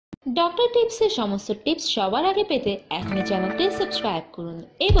Doctor টিপসের সমস্ত tips সবার আগে পেতে এখনই চ্যানেলটি সাবস্ক্রাইব করুন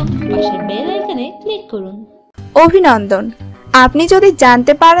এবং পাশের বেল আইকনে ক্লিক করুন। অভিনন্দন। আপনি যদি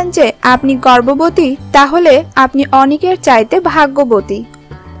জানতে পারেন যে আপনি গর্ভবতী, তাহলে আপনি অনেকের চাইতে ভাগ্যবতী।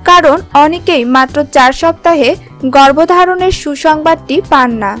 কারণ অনেকেই মাত্র 4 সপ্তাহে গর্ভধারণের সুসংবাদটি পান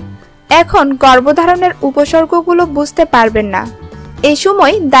না। এখন গর্ভধারণের উপসর্গগুলো বুঝতে পারবেন না। এই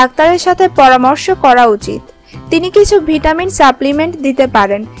সময় ডাক্তারের সাথে পরামর্শ করা উচিত। তিনি কিছু ভিটামিন সাপ্লিমেন্ট দিতে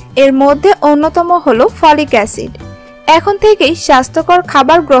পারেন। এর মধ্যে অন্যতম হলো ফলিক অ্যাসিড। এখন থেকেই স্বাস্থ্যকর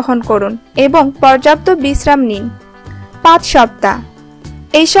খাবার গ্রহণ করুন এবং পর্যাপ্ত বিশ্রাম নিন। 5 সপ্তাহ।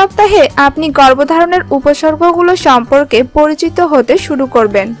 এই সপ্তাহে আপনি গর্ভধারণের উপসর্গগুলো সম্পর্কে পরিচিত হতে শুরু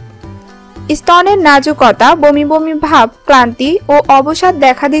করবেন। স্তনের নাজুকতা, বমি বমি ভাব, ক্লান্তি ও অবসাদ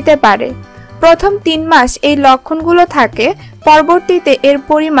দেখা দিতে পারে। প্রথম 3 মাস এই লক্ষণগুলো থাকে, পরবর্তীতে এর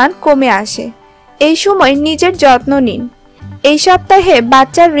পরিমাণ কমে আসে। এই সময় নিজের যত্ন নিন। এই সপ্তাহে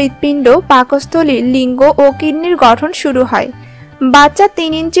বাচ্চার হৃৎপিণ্ড, পাকস্থলী, লিঙ্গ ও কিডনির গঠন শুরু হয়। বাচ্চা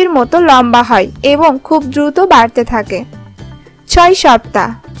 3 ইঞ্চির মতো লম্বা হয় এবং খুব দ্রুত বাড়তে থাকে। 6 সপ্তাহ।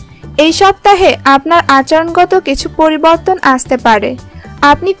 এই সপ্তাহে আপনার আচরণগত কিছু পরিবর্তন আসতে পারে।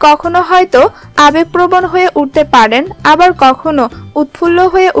 আপনি কখনো হয়তো আবেগপ্রবণ হয়ে উঠতে পারেন, আবার কখনো উৎফুল্ল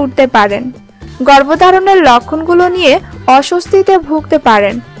হয়ে উঠতে পারেন। গর্ভধারণের লক্ষণগুলো নিয়ে অস্বস্তিতে ভুগতে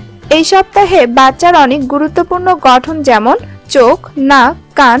পারেন। এই সপ্তাহে বাচ্চার অনেক গুরুত্বপূর্ণ গঠন যেমন চোখ, নাক,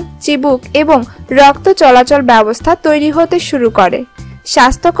 কান, চিবুক এবং রক্ত চলাচল ব্যবস্থা তৈরি হতে শুরু করে।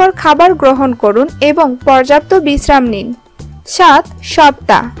 স্বাস্থ্যকর খাবার গ্রহণ করুন এবং পর্যাপ্ত বিশ্রাম নিন। 7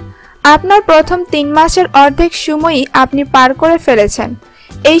 সপ্তাহ। আপনার প্রথম 3 মাসের অর্ধেক সময়ই আপনি পার করে ফেলেছেন।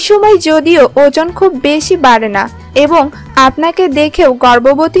 এই সময় যদিও ওজন খুব বেশি বাড়ে না এবং আপনাকে দেখেও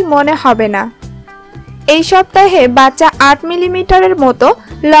গর্ভবতী মনে হবে না। এই সপ্তাহে বাচ্চা 8 মিলিমিটারের মতো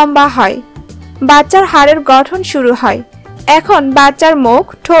লম্বা হয়। বাচ্চার হাড়ের গঠন শুরু হয়। এখন বাচ্চার মুখ,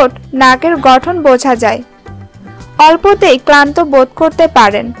 ঠোঁট, নাকের গঠন বোঝা যায়। অল্পতেই ক্লান্ত বোধ করতে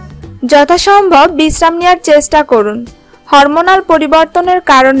পারেন। যথাসম্ভব বিশ্রাম নেওয়ার চেষ্টা করুন। হরমোনাল পরিবর্তনের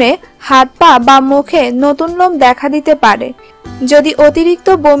কারণে হাত পা বা মুখে নতুন লোম দেখা দিতে পারে। যদি অতিরিক্ত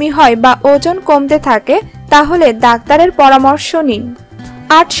বমি হয় বা ওজন কমতে থাকে, তাহলে ডাক্তারের পরামর্শ নিন।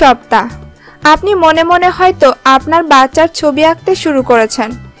 8 সপ্তাহ। আপনি মনে মনে হয়তো আপনার বাচ্চার ছবি আঁকতে শুরু করেছেন।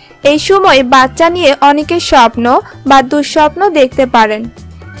 এই সময় বাচ্চা নিয়ে অনেকে স্বপ্ন বা দুঃস্বপ্ন দেখতে পারেন।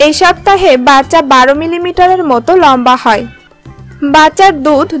 এই সপ্তাহে বাচ্চা 12 মিলিমিটারের মতো লম্বা হয়। বাচ্চার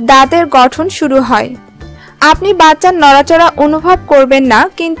দুধ, দাঁতের গঠন শুরু হয়। আপনি বাচ্চার নড়াচড়া অনুভব করবেন না,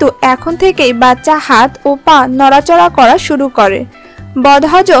 কিন্তু এখন থেকেই বাচ্চা হাত ও পা নড়াচড়া করা শুরু করে।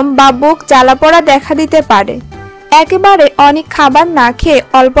 বদহজম বা বুক জ্বালাপোড়া দেখা দিতে পারে। একেবারে অনেক খাবার না খেয়ে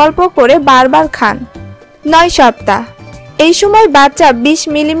অল্প অল্প করে বারবার খান। 9 সপ্তাহ। এই সময় বাচ্চা 20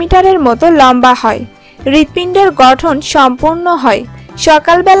 মিলিমিটারের মতো লম্বা হয়। হৃৎপিণ্ডের গঠন সম্পূর্ণ হয়।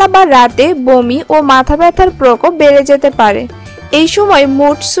 সকালবেলা বা রাতে বমি ও মাথা ব্যথার প্রকোপ বেড়ে যেতে পারে। এই সময়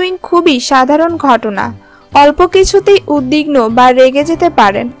মুড সুইং খুবই সাধারণ ঘটনা। অল্প কিছুতেই উদ্বিগ্ন বা রেগে যেতে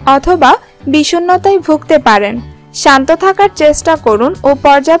পারেন অথবা বিষণ্ণতায় ভুগতে পারেন। শান্ত থাকার চেষ্টা করুন ও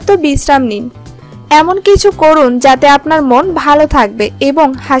পর্যাপ্ত বিশ্রাম নিন। এমন কিছু করুন যাতে আপনার মন ভালো থাকবে এবং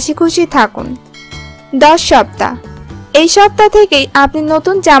হাসি খুশি থাকুন। 10 সপ্তাহ। এই সপ্তাহ থেকেই আপনি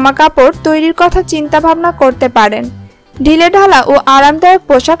নতুন জামা কাপড় তৈরির কথা চিন্তা ভাবনা করতে পারেন। ঢিলেঢালা ও আরামদায়ক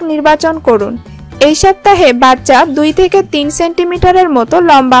পোশাক নির্বাচন করুন। এই সপ্তাহে বাচ্চা 2 থেকে 3 সেন্টিমিটারের মতো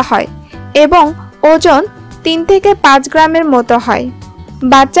লম্বা হয় এবং ওজন 3 থেকে 5 গ্রামের মতো হয়।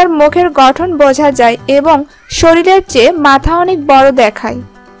 বাচ্চার মুখের গঠন বোঝা যায় এবং শরীরের চেয়ে মাথা অনেক বড় দেখায়।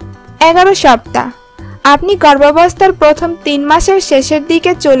 11 সপ্তাহ। আপনি গর্ভাবস্থার প্রথম 3 মাসের শেষের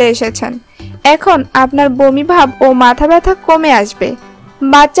দিকে চলে এসেছেন। এখন আপনার বমি ভাব ও মাথা ব্যথা কমে আসবে।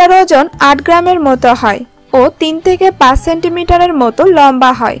 বাচ্চার ওজন 8 গ্রামের মতো হয় ও 3 থেকে 5 সেন্টিমিটারের মতো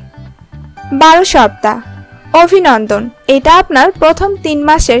লম্বা হয়। 12 সপ্তাহ। অভিনন্দন, এটা আপনার প্রথম 3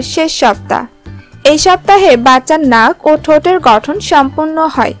 মাসের শেষ সপ্তাহ। এই সপ্তাহে বাচ্চার নাক ও ঠোঁটের গঠন সম্পূর্ণ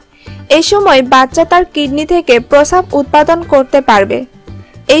হয়। এই সময় বাচ্চা তার কিডনি থেকে প্রস্রাব উৎপাদন করতে পারবে।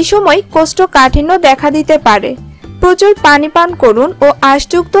 এই সময় কোষ্ঠকাঠিন্য দেখা দিতে পারে। প্রচুর পানি পান করুন ও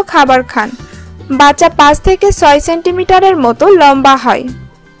আঁশযুক্ত খাবার খান। বাচ্চা 5 থেকে 6 সেন্টিমিটারের মতো লম্বা হয়।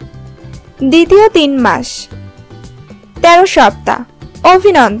 দ্বিতীয় 3 মাস। 13 সপ্তাহ।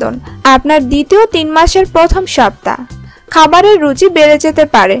 অভিনন্দন, আপনার দ্বিতীয় 3 মাসের প্রথম সপ্তাহ। খাবারের রুচি বেড়ে যেতে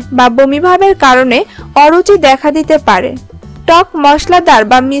পারে বা বমিভাবের কারণে অরুচি দেখা দিতে পারে। টক, মশলাদার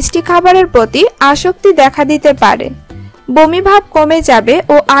বা মিষ্টি খাবারের প্রতি আসক্তি দেখা দিতে পারে। বমিভাব কমে যাবে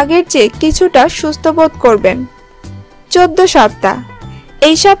ও আগের চেয়ে কিছুটা সুস্থ বোধ করবেন। 14 সপ্তাহ।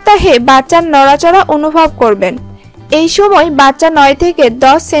 এই সপ্তাহে বাচ্চার নড়াচড়া অনুভব করবেন। এই সময় বাচ্চা 9 থেকে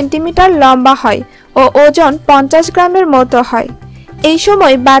 10 সেন্টিমিটার লম্বা হয় ও ওজন 50 গ্রামের মতো হয়। এই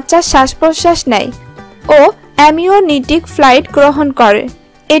সময় বাচ্চা শ্বাস প্রশ্বাস নেয় ও অ্যামিওনিটিক ফ্লাইট গ্রহণ করে।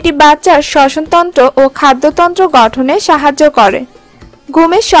 এটি বাচ্চার শ্বসনতন্ত্র ও খাদ্যতন্ত্র গঠনে সাহায্য করে।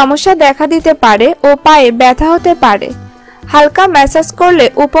 ঘুমের সমস্যা দেখা দিতে পারে ও পায়ে ব্যথা হতে পারে। হালকা ম্যাসাজ করলে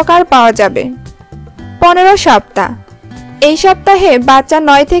উপকার পাওয়া যাবে। 15 সপ্তাহ। এই সপ্তাহে বাচ্চা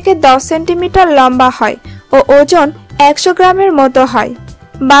 9 থেকে 10 সেন্টিমিটার লম্বা হয় ও ওজন 100 গ্রামের মতো হয়।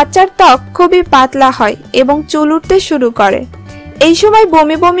 বাচ্চার ত্বক খুবই পাতলা হয় এবং চুল উঠতে শুরু করে। এই সময়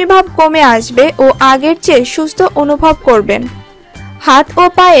বমি বমি ভাব কমে আসবে ও আগের চেয়ে সুস্থ অনুভব করবেন। হাত ও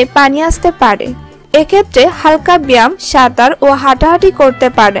পায়ে পানি আসতে পারে। এক্ষেত্রে হালকা ব্যায়াম, সাঁতার ও হাঁটাহাঁটি করতে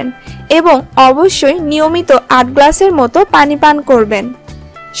পারেন এবং অবশ্যই নিয়মিত 8 গ্লাসের মতো পানি পান করবেন।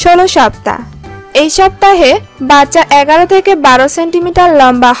 16 সপ্তাহ। এই সপ্তাহে বাচ্চা 11 থেকে 12 সেন্টিমিটার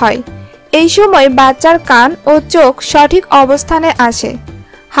লম্বা হয়। এই সময় বাচ্চার কান ও চোখ সঠিক অবস্থানে আসে।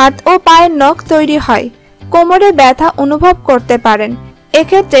 হাত ও পায়ের নখ তৈরি হয়। কোমরে ব্যথা অনুভব করতে পারেন।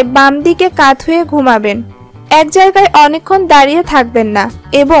 এক্ষেত্রে বাম দিকে কাত হয়ে ঘুমাবেন। এক জায়গায় অনেকক্ষণ দাঁড়িয়ে থাকবেন না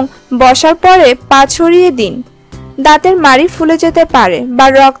এবং বসার পরে পা ছড়িয়ে দিন। দাঁতের মাড়ি ফুলে যেতে পারে বা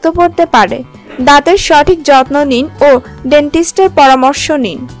রক্ত পড়তে পারে। দাঁতের সঠিক যত্ন নিন ও ডেন্টিস্টের পরামর্শ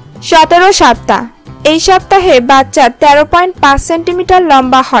নিন। 17 সপ্তাহ। এই সপ্তাহে বাচ্চা 13.5 সেন্টিমিটার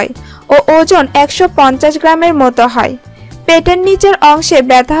লম্বা হয় ও ওজন 150 গ্রামের মতো হয়। পেটের নিচের অংশে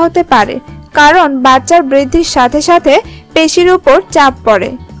ব্যথা হতে পারে কারণ বাচ্চার বৃদ্ধির সাথে সাথে পেশির উপর চাপ পড়ে।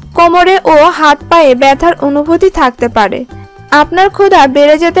 কোমরে ও হাত পায়ে ব্যথার অনুভূতি থাকতে পারে। আপনার ক্ষুধা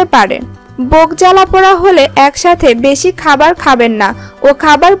বেড়ে যেতে পারে। বুক জ্বালা পোড়া হলে একসাথে বেশি খাবার খাবেন না ও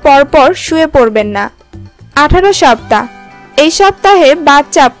খাবার পরপর শুয়ে পড়বেন না। 18 সপ্তাহ। এই সপ্তাহে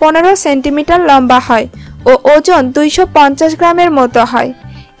বাচ্চা 15 সেন্টিমিটার লম্বা হয় ও ওজন 250 গ্রামের মতো হয়।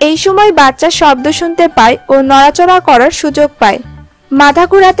 এই সময় বাচ্চা শব্দ শুনতে পায় ও নড়াচড়া করার সুযোগ পায়। মাথা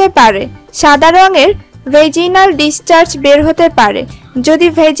ঘোরাতে পারে। সাদা রঙের ভেজিনাল ডিসচার্জ বের হতে পারে। যদি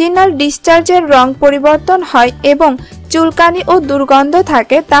ভেজিনাল ডিসচার্জের রং পরিবর্তন হয় এবং চুলকানি ও দুর্গন্ধ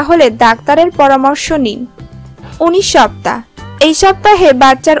থাকে তাহলে ডাক্তারের পরামর্শ নিন। 19 সপ্তাহ। এই সপ্তাহে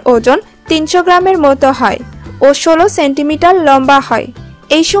বাচ্চার ওজন 300 গ্রামের মতো হয় ও 16 সেন্টিমিটার লম্বা হয়।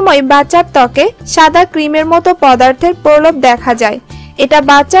 এই সময় বাচ্চার ত্বকে সাদা ক্রিমের মতো পদার্থের প্রলোভ দেখা যায়। এটা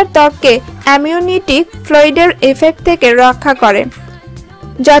বাচ্চার ত্বককে অ্যামিওনিটিক ফ্লুইডের এফেক্ট থেকে রক্ষা করে।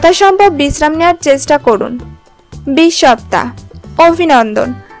 যথাসম্ভব বিশ্রাম নেওয়ার চেষ্টা করুন। 20 সপ্তাহ। অভিনন্দন,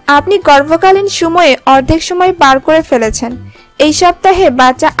 আপনি গর্ভকালীন সময়ে অর্ধেক সময় পার করে ফেলেছেন। এই সপ্তাহে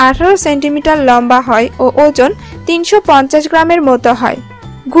বাচ্চা 18 সেন্টিমিটার লম্বা হয় ও ওজন 350 গ্রামের মতো হয়।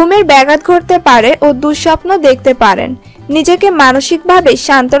 ঘুমের ব্যাঘাত ঘটতে পারে ও দুঃস্বপ্ন দেখতে পারেন। নিজেকে মানসিকভাবে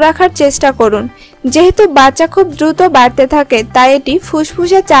শান্ত রাখার চেষ্টা করুন। যেহেতু বাচ্চা খুব দ্রুত বাড়তে থাকে তাই এটি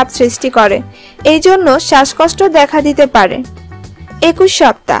ফুসফুসে চাপ সৃষ্টি করে। এই জন্য শ্বাসকষ্ট দেখা দিতে পারে। 21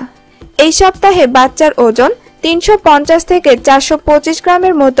 সপ্তাহ। এই সপ্তাহে বাচ্চার ওজন 350 থেকে 425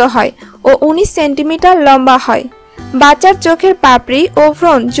 গ্রামের মতো হয় ও 19 সেন্টিমিটার লম্বা হয়। বাচ্চার চোখের পাপড়ি ও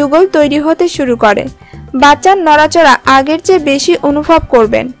ভ্রূণ যুগল তৈরি হতে শুরু করে। বাচ্চার নড়াচড়া আগের চেয়ে বেশি অনুভব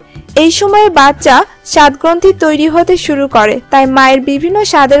করবেন। এই সময়ে বাচ্চা স্বাদগ্রন্থি তৈরি হতে শুরু করে, তাই মায়ের বিভিন্ন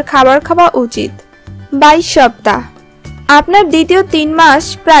স্বাদের খাবার খাওয়া উচিত। 22 সপ্তাহ। আপনার দ্বিতীয় 3 মাস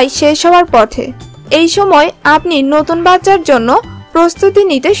প্রায় শেষ হওয়ার পথে। এই সময় আপনি নতুন বাচ্চার জন্য প্রস্তুতি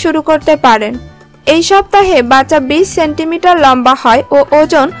নিতে শুরু করতে পারেন। এই সপ্তাহে বাচ্চা 20 সেন্টিমিটার লম্বা হয় ও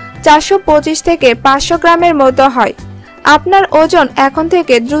ওজন 425 থেকে 500 গ্রামের মতো হয়। আপনার ওজন এখন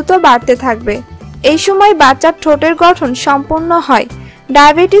থেকে দ্রুত বাড়তে থাকবে। এই সময় বাচ্চার ঠোঁটের গঠন সম্পূর্ণ হয়।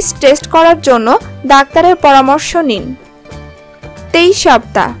 ডায়াবেটিস টেস্ট করার জন্য ডাক্তারের পরামর্শ নিন। 23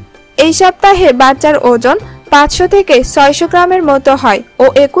 সপ্তাহ। এই সপ্তাহে বাচ্চার ওজন 500 থেকে 600 গ্রামের মতো হয় ও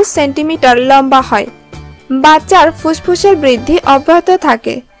 21 সেন্টিমিটার লম্বা হয়। বাচ্চার ফুসফুসের বৃদ্ধি অব্যাহত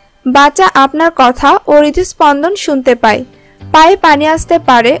থাকে। বাচ্চা আপনার কথা ও হৃদস্পন্দন শুনতে পায়। পায়ে পানি আসতে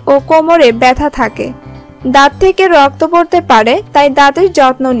পারে ও কোমরে ব্যথা থাকে। দাঁত থেকে রক্ত পড়তে পারে, তাই দাঁতের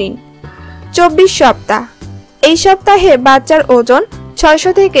যত্ন নিন। 24 সপ্তাহ। এই সপ্তাহে বাচ্চার ওজন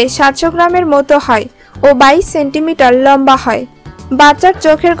 600 থেকে 700 গ্রামের মতো হয় ও 22 সেন্টিমিটার লম্বা হয়। বাচ্চার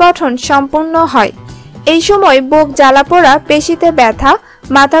চোখের গঠন সম্পূর্ণ হয়। এই সময় বুক জ্বালা পোড়া, পেশিতে ব্যথা,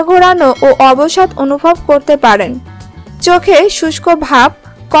 মাথা ঘোরানো ও অবসাদ অনুভব করতে পারেন। চোখে শুষ্ক ভাব,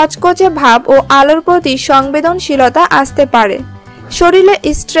 কচকচে ভাব ও আলোর প্রতি সংবেদনশীলতা আসতে পারে। শরীরে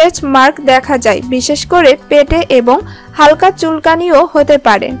স্ট্রেচ মার্ক দেখা যায়, বিশেষ করে পেটে, এবং হালকা চুলকানিও হতে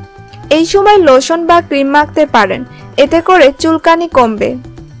পারে। এই সময় লোশন বা ক্রিম মাখতে পারেন, এতে করে চুলকানি কমবে।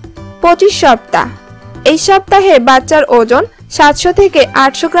 25 সপ্তাহ। এই সপ্তাহে বাচ্চার ওজন 700 থেকে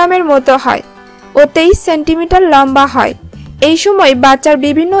 800 গ্রামের মতো হয় ও 23 সেন্টিমিটার লম্বা হয়। এই সময় বাচ্চার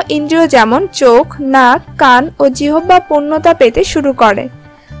বিভিন্ন ইন্দ্রিয় যেমন চোখ, নাক, কান ও জিহ্বা পূর্ণতা পেতে শুরু করে।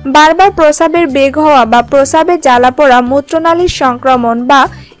 বারবার প্রস্রাবের বেগ হওয়া বা প্রস্রাবে জ্বালা পোড়া মূত্রনালীর সংক্রমণ বা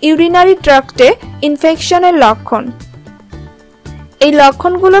ইউরিনারি ট্র্যাক্টে ইনফেকশনের লক্ষণ। এই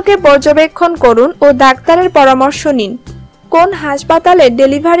লক্ষণগুলোকে পর্যবেক্ষণ করুন ও ডাক্তারের পরামর্শ নিন। কোন হাসপাতালে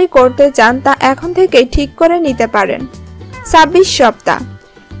ডেলিভারি করতে চান তা এখন থেকেই ঠিক করে নিতে পারেন। 26 সপ্তাহ।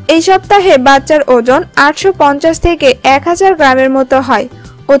 এই সপ্তাহে বাচ্চার ওজন 850 থেকে 1000 গ্রামের মতো হয়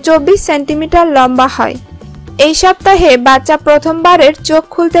ও 24 সেন্টিমিটার লম্বা হয়। এই সপ্তাহে বাচ্চা প্রথমবারের চোখ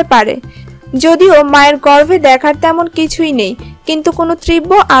খুলতে পারে। যদিও মায়ের গর্ভে দেখার তেমন কিছুই নেই, কিন্তু কোনো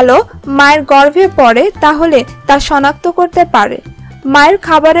তীব্র আলো মায়ের গর্ভে পড়ে তাহলে তা শনাক্ত করতে পারে। মায়ের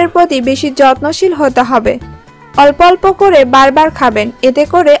খাবারের প্রতি বেশি যত্নশীল হতে হবে। অল্প অল্প করে বারবার খাবেন, এতে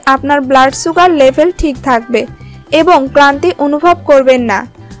করে আপনার ব্লাড সুগার লেভেল ঠিক থাকবে এবং ক্লান্তি অনুভব করবেন না।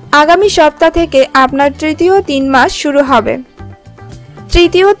 আগামী সপ্তাহ থেকে আপনার তৃতীয় 3 মাস শুরু হবে।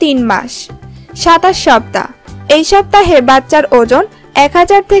 তৃতীয় 3 মাস। 27 সপ্তাহ। এই সপ্তাহে বাচ্চার ওজন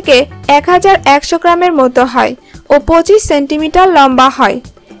 1000 থেকে 1100 গ্রামের মতো হয় ও 25 সেন্টিমিটার লম্বা হয়।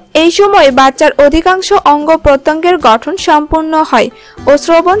 এই সময় বাচ্চার অধিকাংশ অঙ্গ প্রত্যঙ্গের গঠন সম্পূর্ণ হয় ও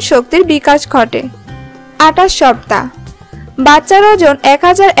শ্রবণ শক্তির বিকাশ ঘটে। 28 সপ্তাহ। বাচ্চার ওজন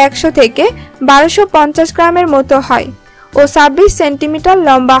 1100 থেকে 1250 গ্রামের মতো হয় ও 26 সেন্টিমিটার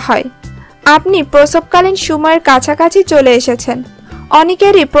লম্বা হয়। আপনি প্রসবকালীন সময়ের কাছাকাছি চলে এসেছেন।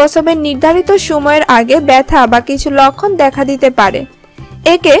 অনেকেরই প্রসবের নির্ধারিত সময়ের আগে ব্যথা বা কিছু লক্ষণ দেখা দিতে পারে।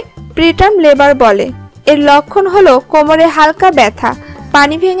 একে প্রিটার্ম লেবার বলে। এর লক্ষণ হলো কোমরে হালকা ব্যথা,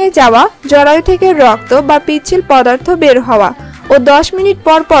 পানি ভেঙে যাওয়া, জরায়ু থেকে রক্ত বা পিচ্ছিল পদার্থ বের হওয়া ও 10 মিনিট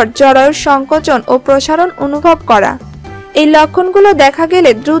পর পর জরায়ুর সংকোচন ও প্রসারণ অনুভব করা। এই লক্ষণগুলো দেখা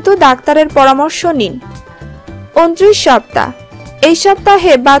গেলে দ্রুত ডাক্তারের পরামর্শ নিন। 29 সপ্তাহ। এই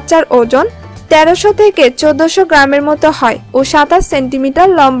সপ্তাহে বাচ্চার ওজন 1300 থেকে 1400 গ্রামের মতো হয় ও 27 সেন্টিমিটার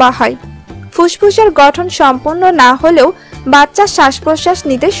লম্বা হয়। ফুসফুসের গঠন সম্পূর্ণ না হলেও বাচ্চা শ্বাস প্রশ্বাস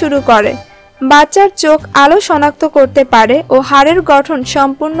নিতে শুরু করে। বাচ্চার চোখ আলো শনাক্ত করতে পারে ও হাড়ের গঠন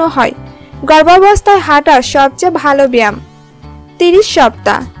সম্পূর্ণ হয়। গর্ভাবস্থায় হাঁটা সবচেয়ে ভালো ব্যায়াম। 30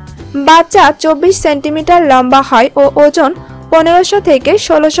 সপ্তাহ। বাচ্চা 24 সেন্টিমিটার লম্বা হয় ও ওজন 1500 থেকে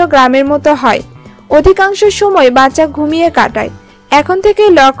 1600 গ্রামের মতো হয়। অধিকাংশ সময় বাচ্চা ঘুমিয়ে কাটায়। এখন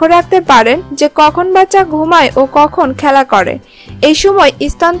থেকেই লক্ষ্য রাখতে পারেন যে কখন বাচ্চা ঘুমায় ও কখন খেলা করে। এই সময়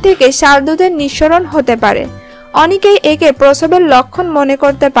স্তন থেকে শাল দুধের নিঃসরণ হতে পারে। অনেকেই একে প্রসবের লক্ষণ মনে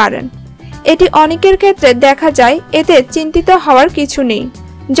করতে পারেন। এটি অনেকের ক্ষেত্রে দেখা যায়, এতে চিন্তিত হওয়ার কিছু নেই।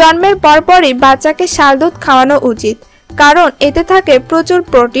 জন্মের পরপরই বাচ্চাকে শাল দুধ খাওয়ানো উচিত, কারণ এতে থাকে প্রচুর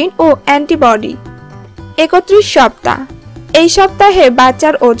প্রোটিন ও অ্যান্টিবডি। 31 সপ্তাহ। এই সপ্তাহে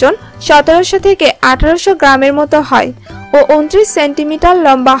বাচ্চার ওজন 1700 থেকে 1800 গ্রামের মতো হয় ও 29 সেন্টিমিটার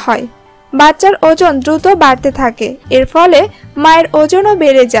লম্বা হয়। বাচ্চার ওজন দ্রুত বাড়তে থাকে, এর ফলে মায়ের ওজনও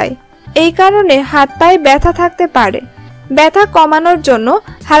বেড়ে যায়। এই কারণে হাত পায়ে ব্যথা থাকতে পারে। ব্যথা কমানোর জন্য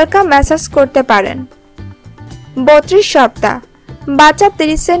হালকা ম্যাসাজ করতে পারেন। 32 সপ্তাহ। বাচ্চা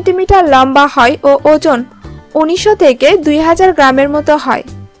 30 সেন্টিমিটার লম্বা হয় ও ওজন 1900 থেকে 2000 গ্রামের মতো হয়।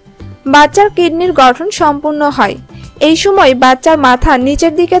 বাচ্চার কিডনির গঠন সম্পূর্ণ হয়। এই সময় বাচ্চার মাথা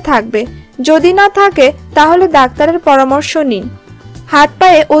নিচের দিকে থাকবে। যদি না থাকে তাহলে ডাক্তারের পরামর্শ নিন। হাত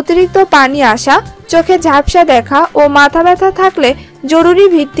পায়ে অতিরিক্ত পানি আসা, চোখে ঝাপসা দেখা ও মাথা ব্যথা থাকলে জরুরি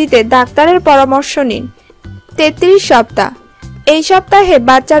ভিত্তিতে ডাক্তারের পরামর্শ নিন। 33 সপ্তাহ। এই সপ্তাহে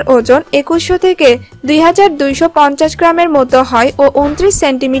বাচ্চার ওজন 2100 থেকে 2250 গ্রামের মতো হয় ও 29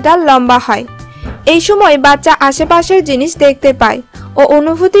 সেন্টিমিটার লম্বা হয়। এই সময় বাচ্চা আশেপাশের জিনিস দেখতে পায় ও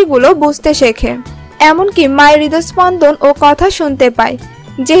অনুভূতিগুলো বুঝতে শেখে। এমনকি মায়ের হৃদস্পন্দন ও কথা শুনতে পায়।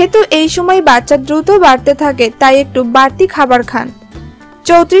 যেহেতু এই সময় বাচ্চা দ্রুত বাড়তে থাকে, তাই একটু বাড়তি খাবার খান।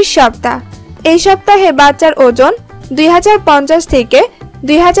 34 সপ্তাহ। এই সপ্তাহে বাচ্চার ওজন 2050 থেকে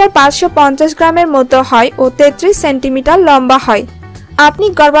 2550 গ্রামের মতো হয় ও 33 সেন্টিমিটার লম্বা হয়। আপনি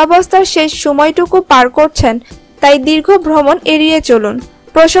গর্ভাবস্থার শেষ সময়টুকু পার করছেন, তাই দীর্ঘ ভ্রমণ এড়িয়ে চলুন।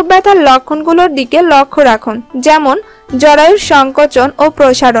 প্রসব ব্যথার লক্ষণগুলোর দিকে লক্ষ্য রাখুন, যেমন জরায়ুর সংকোচন ও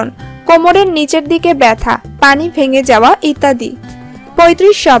প্রসারণ, কোমরের নিচের দিকে ব্যথা, পানি ভেঙে যাওয়া ইত্যাদি।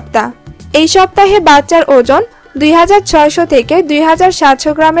 35 সপ্তাহ। এই সপ্তাহে বাচ্চার ওজন 2600 থেকে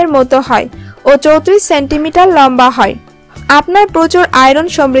 2700 গ্রামের মতো হয় ও 34 সেন্টিমিটার লম্বা হয়। আপনার প্রচুর আয়রন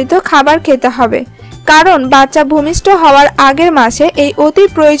সমৃদ্ধ খাবার খেতে হবে, কারণ বাচ্চা ভূমিষ্ঠ হওয়ার আগের মাসে এই অতি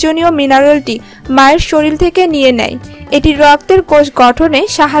প্রয়োজনীয় মিনারেলটি মায়ের শরীর থেকে নিয়ে নেয়। এটি রক্তের কোষ গঠনে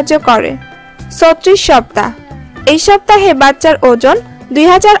সাহায্য করে। 36 সপ্তাহ। এই সপ্তাহে বাচ্চার ওজন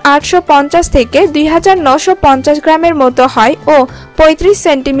 2850 থেকে 2950 গ্রামের মতো হয় ও 35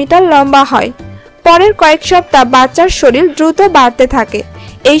 সেন্টিমিটার লম্বা হয়। পরের কয়েক সপ্তাহ বাচ্চার শরীর দ্রুত বাড়তে থাকে।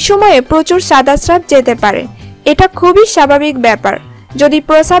 এই সময়ে প্রচুর সাদাস্রাব যেতে পারে। এটা খুবই স্বাভাবিক ব্যাপার। যদি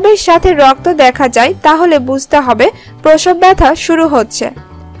প্রস্রাবের সাথে রক্ত দেখা যায়, তাহলে বুঝতে হবে প্রসব ব্যথা শুরু হচ্ছে।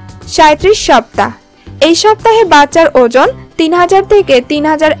 37 সপ্তাহ। এই সপ্তাহে বাচ্চার ওজন 3000 থেকে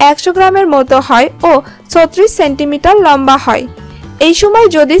 3100 গ্রামের মতো হয় ও 36 সেন্টিমিটার লম্বা হয়। এই সময়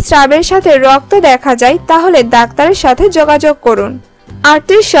যদি স্রাবের সাথে রক্ত দেখা যায় তাহলে ডাক্তারের সাথে যোগাযোগ করুন।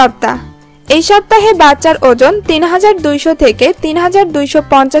 38 সপ্তাহ। এই সপ্তাহে বাচ্চার ওজন 3200 থেকে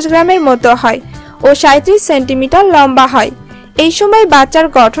 3250 গ্রামের মতো হয় ও 37 সেন্টিমিটার লম্বা হয়। এই সময় বাচ্চার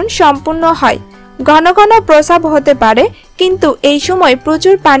গঠন সম্পূর্ণ হয়। ঘন ঘন প্রস্রাব হতে পারে, কিন্তু এই সময়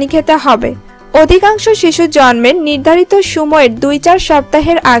প্রচুর পানি খেতে হবে। অধিকাংশ শিশু জন্মের নির্ধারিত সময়ের 2-4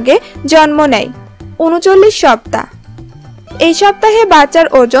 সপ্তাহের আগে জন্ম নেয়। 39 সপ্তাহ। এই সপ্তাহে বাচ্চার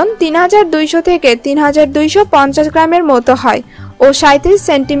ওজন 3200 থেকে 3250 গ্রামের মতো হয় ও 37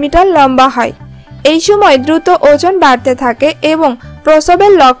 সেন্টিমিটার লম্বা হয়। এই সময় দ্রুত ওজন বাড়তে থাকে এবং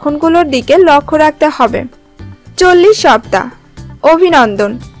প্রসবের লক্ষণগুলোর দিকে লক্ষ্য রাখতে হবে। 40 সপ্তাহ।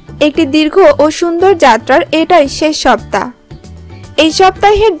 অভিনন্দন, একটি দীর্ঘ ও সুন্দর যাত্রার এটাই শেষ সপ্তাহ। এই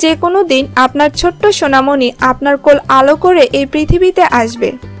সপ্তাহের যে কোনো দিন আপনার ছোট্ট সোনামণি আপনার কোল আলো করে এই পৃথিবীতে আসবে।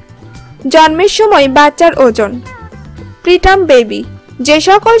 জন্মের সময় বাচ্চার ওজন। Preterm baby. যে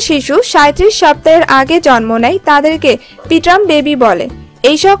সকল শিশু 37 সপ্তাহের আগে জন্ম নেয় তাদেরকে প্রিটার্ম বেবি বলে।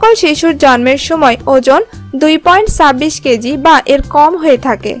 এই সকল শিশুর জন্মের সময় ওজন 2.26 কেজি বা এর কম হয়ে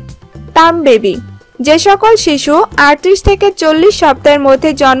থাকে। Term baby. যে সকল শিশু 38 থেকে 40 সপ্তাহের মধ্যে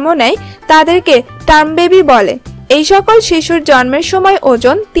জন্ম নেয় তাদেরকে টার্ম বেবি বলে। এই সকল শিশুর জন্মের সময়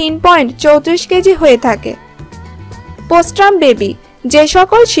ওজন 3.34 কেজি হয়ে থাকে। পোস্টটার্ম বেবি। যে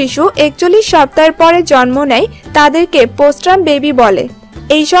সকল শিশু 41 সপ্তাহের পরে জন্ম নেয় তাদেরকে পোস্টটার্ম বেবি বলে।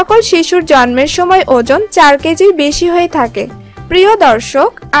 এই সকল শিশুর জন্মের সময় ওজন 4 কেজির বেশি হয়ে থাকে। প্রিয় দর্শক,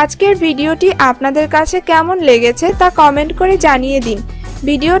 আজকের ভিডিওটি আপনাদের কাছে কেমন লেগেছে তা কমেন্ট করে জানিয়ে দিন।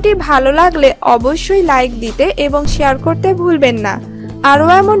 ভিডিওটি ভালো লাগলে অবশ্যই লাইক দিতে এবং শেয়ার করতে ভুলবেন না। আরও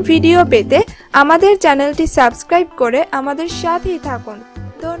এমন ভিডিও পেতে আমাদের চ্যানেলটি সাবস্ক্রাইব করে আমাদের সাথেই থাকুন।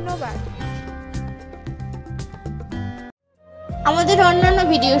 ধন্যবাদ। আমাদের অন্যান্য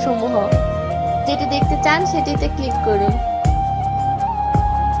ভিডিও সমূহ যেটি দেখতে চান সেটিতে ক্লিক করুন।